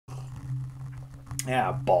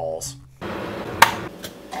Yeah, balls.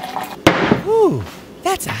 Ooh,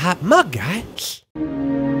 that's a hot mug, guy.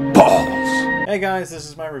 Balls! Hey guys, this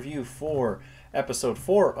is my review for Episode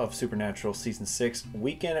 4 of Supernatural Season 6,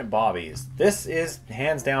 Weekend at Bobby's. This is,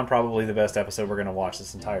 hands down, probably the best episode we're going to watch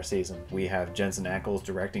this entire season. We have Jensen Ackles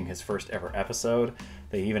directing his first ever episode.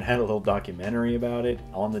 They even had a little documentary about it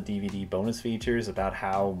on the DVD bonus features about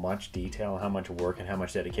how much detail, how much work, and how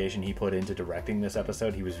much dedication he put into directing this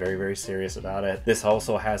episode. He was very, very serious about it. This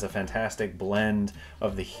also has a fantastic blend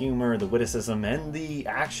of the humor, the witticism, and the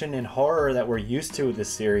action and horror that we're used to with this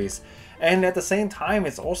series. And at the same time,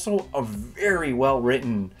 it's also a very well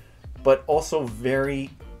written, but also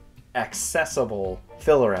very accessible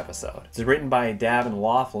filler episode. It's written by Dab and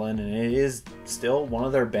Laughlin, and it is still one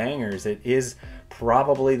of their bangers. It is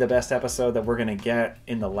probably the best episode that we're going to get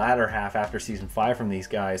in the latter half after season 5 from these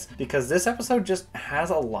guys, because this episode just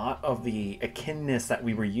has a lot of the akinness that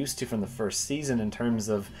we were used to from the first season in terms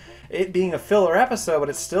of it being a filler episode, but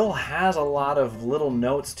it still has a lot of little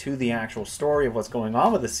notes to the actual story of what's going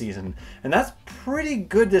on with the season. And that's pretty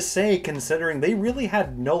good to say, considering they really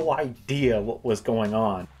had no idea what was going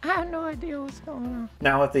on. I have no idea what's going on.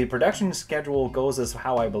 Now, if the production schedule goes as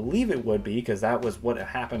how I believe it would be, because that was what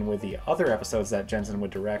happened with the other episodes that Jensen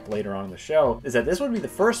would direct later on in the show, is that this would be the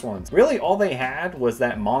first ones. Really, all they had was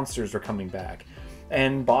that monsters are coming back.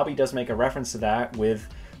 And Bobby does make a reference to that with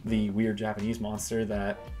the weird Japanese monster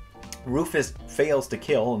that Rufus fails to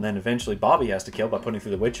kill, and then eventually Bobby has to kill by putting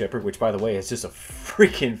through the wood chipper, which, by the way, is just a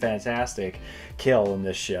freaking fantastic kill in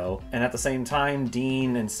this show. And at the same time,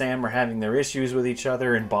 Dean and Sam are having their issues with each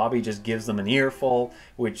other, and Bobby just gives them an earful,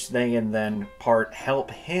 which they in then part help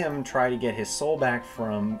him try to get his soul back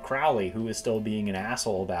from Crowley, who is still being an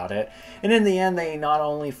asshole about it. And in the end, they not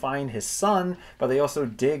only find his son, but they also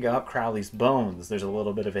dig up Crowley's bones. There's a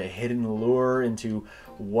little bit of a hidden lure into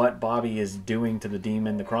what Bobby is doing to the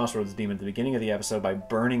demon, the Crossroads demon, at the beginning of the episode by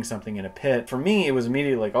burning something in a pit. For me, it was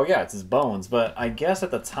immediately like, oh yeah, it's his bones. But I guess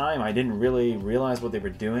at the time, I didn't really realize what they were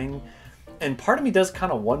doing. And part of me does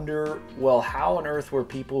kind of wonder, well, how on earth were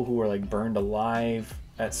people who were like burned alive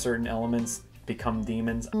at certain elements become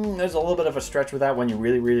demons? There's a little bit of a stretch with that when you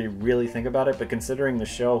really think about it, but considering the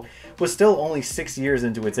show was still only 6 years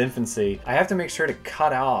into its infancy, I have to make sure to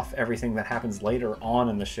cut off everything that happens later on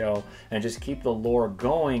in the show and just keep the lore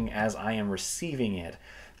going as I am receiving it,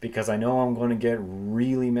 because I know I'm going to get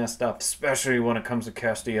really messed up, especially when it comes to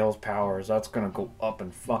Castiel's powers. That's going to go up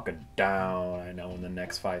and fucking down, I know, in the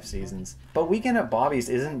next 5 seasons. But Weekend at Bobby's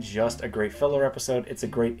isn't just a great filler episode, it's a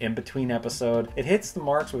great in-between episode. It hits the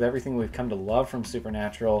marks with everything we've come to love from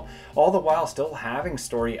Supernatural, all the while still having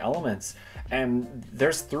story elements. And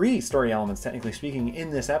there's 3 story elements, technically speaking, in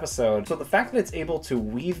this episode. So the fact that it's able to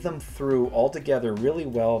weave them through all together really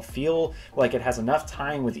well, feel like it has enough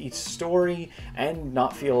time with each story, and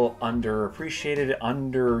not feel underappreciated,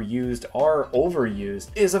 underused, or overused,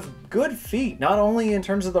 is a good feat. Not only in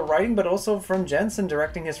terms of the writing, but also from Jensen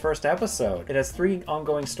directing his first episode. It has 3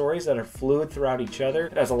 ongoing stories that are fluid throughout each other.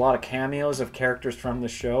 It has a lot of cameos of characters from the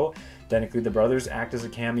show. Technically, the brothers act as a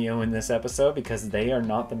cameo in this episode because they are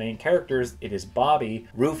not the main characters. It is Bobby.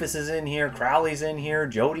 Rufus is in here, Crowley's in here,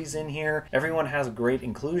 Jody's in here. Everyone has a great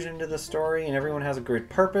inclusion to the story, and everyone has a great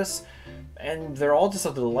purpose. And they're all just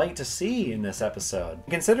a delight to see in this episode.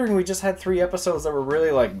 Considering we just had 3 episodes that were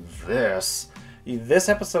really like this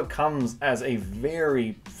episode comes as a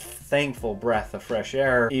very thankful breath of fresh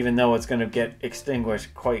air, even though it's going to get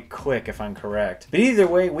extinguished quite quick if I'm correct. But either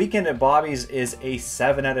way, Weekend at Bobby's is a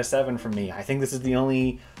 7 out of 7 for me. I think this is the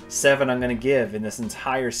only 7 I'm going to give in this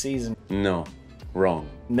entire season. No, wrong.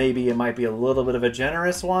 Maybe it might be a little bit of a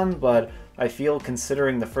generous one, but I feel,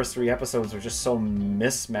 considering the first 3 episodes are just so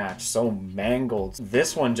mismatched, so mangled,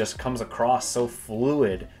 this one just comes across so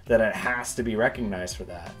fluid that it has to be recognized for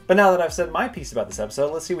that. But now that I've said my piece about this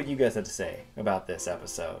episode, let's see what you guys have to say about this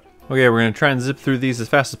episode. Okay, we're going to try and zip through these as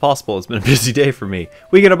fast as possible. It's been a busy day for me.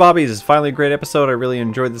 Weekend of Bobby's is finally a great episode. I really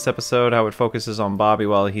enjoyed this episode, how it focuses on Bobby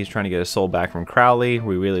while he's trying to get his soul back from Crowley.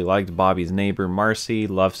 We really liked Bobby's neighbor, Marcy.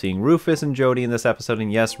 Love seeing Rufus and Jody in this episode.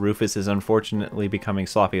 And yes, Rufus is unfortunately becoming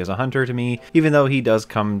sloppy as a hunter to me, even though he does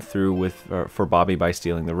come through with for Bobby by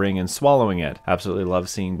stealing the ring and swallowing it. Absolutely love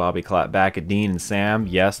seeing Bobby clap back at Dean and Sam.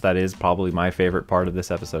 Yes, that is probably my favorite part of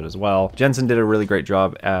this episode as well. Jensen did a really great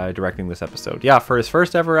job directing this episode. Yeah, for his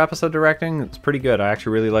first ever episode, episode directing. It's pretty good. I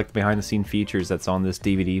actually really like the behind the scene features that's on this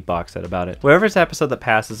DVD box set about it. Whatever's episode that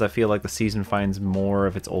passes, I feel like the season finds more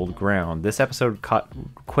of its old ground. This episode cut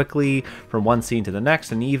quickly from one scene to the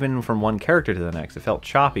next, and even from one character to the next. It felt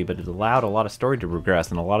choppy, but it allowed a lot of story to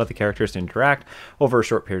progress and a lot of the characters to interact over a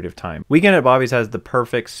short period of time. Weekend at Bobby's has the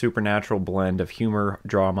perfect supernatural blend of humor,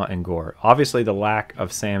 drama, and gore. Obviously, the lack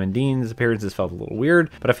of Sam and Dean's appearances felt a little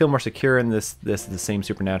weird, but I feel more secure in this the same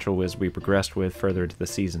supernatural as we progressed with further into the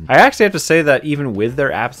season. I actually have to say that even with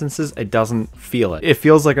their absences, it doesn't feel it. It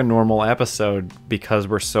feels like a normal episode because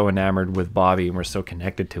we're so enamored with Bobby and we're so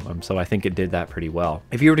connected to him, so I think it did that pretty well.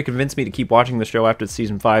 If you were to convince me to keep watching the show after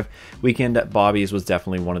season 5, Weekend at Bobby's was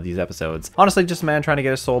definitely one of these episodes. Honestly, just a man trying to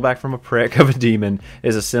get his soul back from a prick of a demon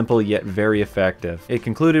is a simple yet very effective. It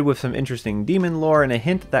concluded with some interesting demon lore and a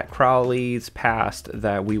hint that Crowley's past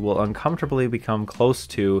that we will uncomfortably become close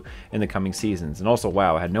to in the coming seasons. And also,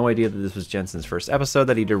 wow, I had no idea that this was Jensen's first episode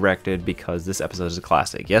that he directed, because this episode is a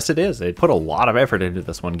classic. Yes, it is. They put a lot of effort into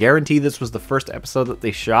this one. Guarantee this was the first episode that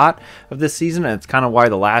they shot of this season, and it's kind of why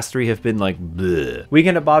the last 3 have been like bleh.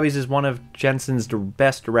 Weekend at Bobby's is one of Jensen's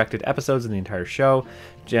best directed episodes in the entire show.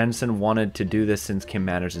 Jensen wanted to do this since Kim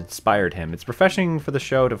Manners inspired him. It's refreshing for the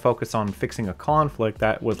show to focus on fixing a conflict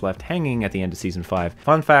that was left hanging at the end of season 5.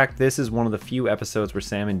 Fun fact, this is one of the few episodes where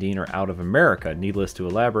Sam and Dean are out of America. Needless to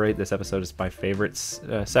elaborate, this episode is my favorite,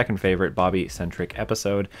 second favorite Bobby-centric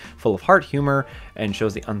episode, full of heart, humor, and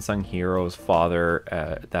shows the unsung hero's father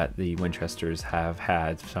that the Winchesters have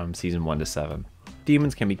had from season 1 to 7.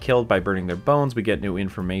 Demons can be killed by burning their bones. We get new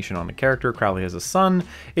information on a character. Crowley has a son,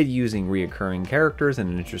 it using reoccurring characters in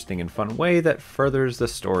an interesting and fun way that furthers the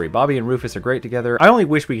story. Bobby and Rufus are great together. I only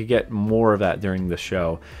wish we could get more of that during the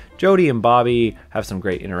show. Jody and Bobby have some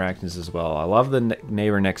great interactions as well. I love the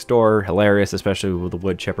neighbor next door, hilarious, especially with the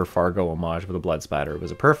wood chipper Fargo homage with a blood splatter. It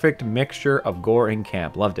was a perfect mixture of gore and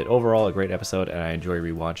camp. Loved it. Overall, a great episode, and I enjoy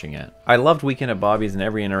rewatching it. I loved Weekend at Bobby's and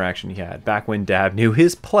every interaction he had. Back when Dad knew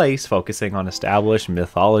his place, focusing on established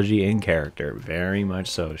mythology and character. Very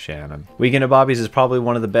much so, Shannon. Weekend at Bobby's is probably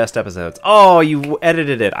one of the best episodes. Oh, you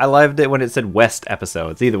edited it. I loved it when it said West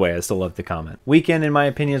episodes. Either way, I still love the comment. Weekend, in my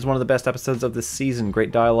opinion, is one of the best episodes of this season.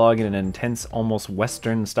 Great dialogue and an intense, almost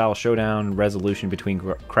Western-style showdown resolution between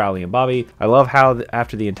Crowley and Bobby. I love how,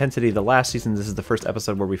 after the intensity of the last season, this is the first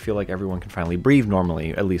episode where we feel like everyone can finally breathe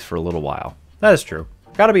normally, at least for a little while. That is true.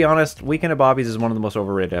 Gotta be honest, Weekend at Bobby's is one of the most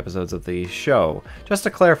overrated episodes of the show. Just to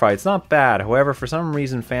clarify, it's not bad. However, for some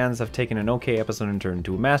reason, fans have taken an okay episode and turned it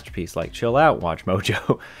into a masterpiece, like Chill Out, Watch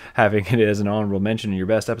Mojo, having it as an honorable mention in your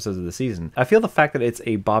best episodes of the season. I feel the fact that it's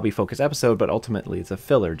a Bobby-focused episode, but ultimately it's a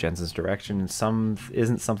filler. Jensen's direction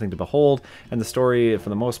isn't something to behold, and the story, for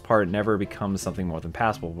the most part, never becomes something more than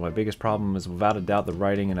passable. My biggest problem is, without a doubt, the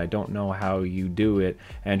writing, and I don't know how you do it.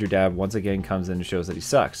 Andrew Dabb once again comes in and shows that he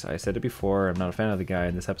sucks. I said it before, I'm not a fan of the guy,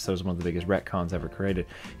 and this episode is one of the biggest retcons ever created.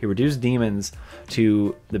 He reduced demons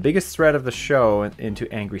to the biggest threat of the show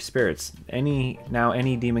into angry spirits. Now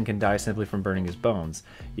any demon can die simply from burning his bones.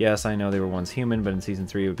 Yes, I know they were once human, but in season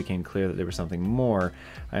 3 it became clear that there was something more.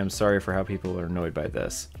 I am sorry for how people are annoyed by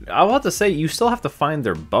this. I'll have to say, you still have to find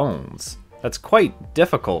their bones. That's quite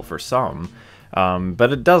difficult for some.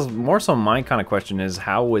 But it does, more so my kind of question is,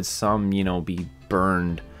 how would some, be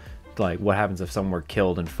burned? Like, what happens if some were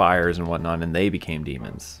killed in fires and whatnot and they became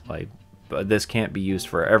demons? Like, but this can't be used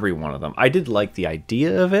for every one of them. I did like the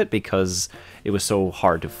idea of it because it was so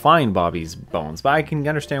hard to find Bobby's bones, but I can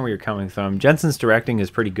understand where you're coming from. Jensen's directing is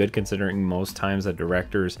pretty good, considering most times that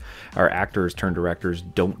directors or actors turned directors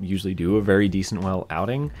don't usually do a very decent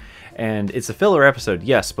outing. And it's a filler episode,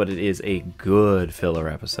 yes, but it is a good filler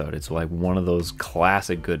episode. It's like one of those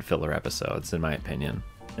classic good filler episodes, in my opinion.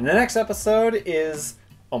 And the next episode is,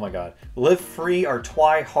 oh my god, Live Free or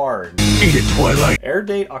Twi Hard. Eat it, Twilight. Air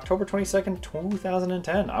date October 22nd,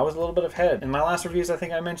 2010. I was a little bit ahead. In my last reviews, I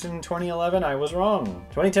think I mentioned 2011. I was wrong.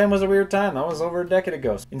 2010 was a weird time. That was over a decade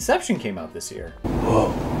ago. Inception came out this year.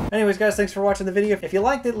 Whoa. Anyways, guys, thanks for watching the video. If you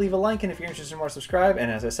liked it, leave a like, and if you're interested in more, subscribe. And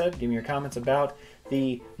as I said, give me your comments about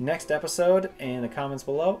the next episode in the comments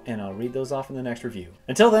below, and I'll read those off in the next review.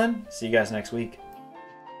 Until then, see you guys next week.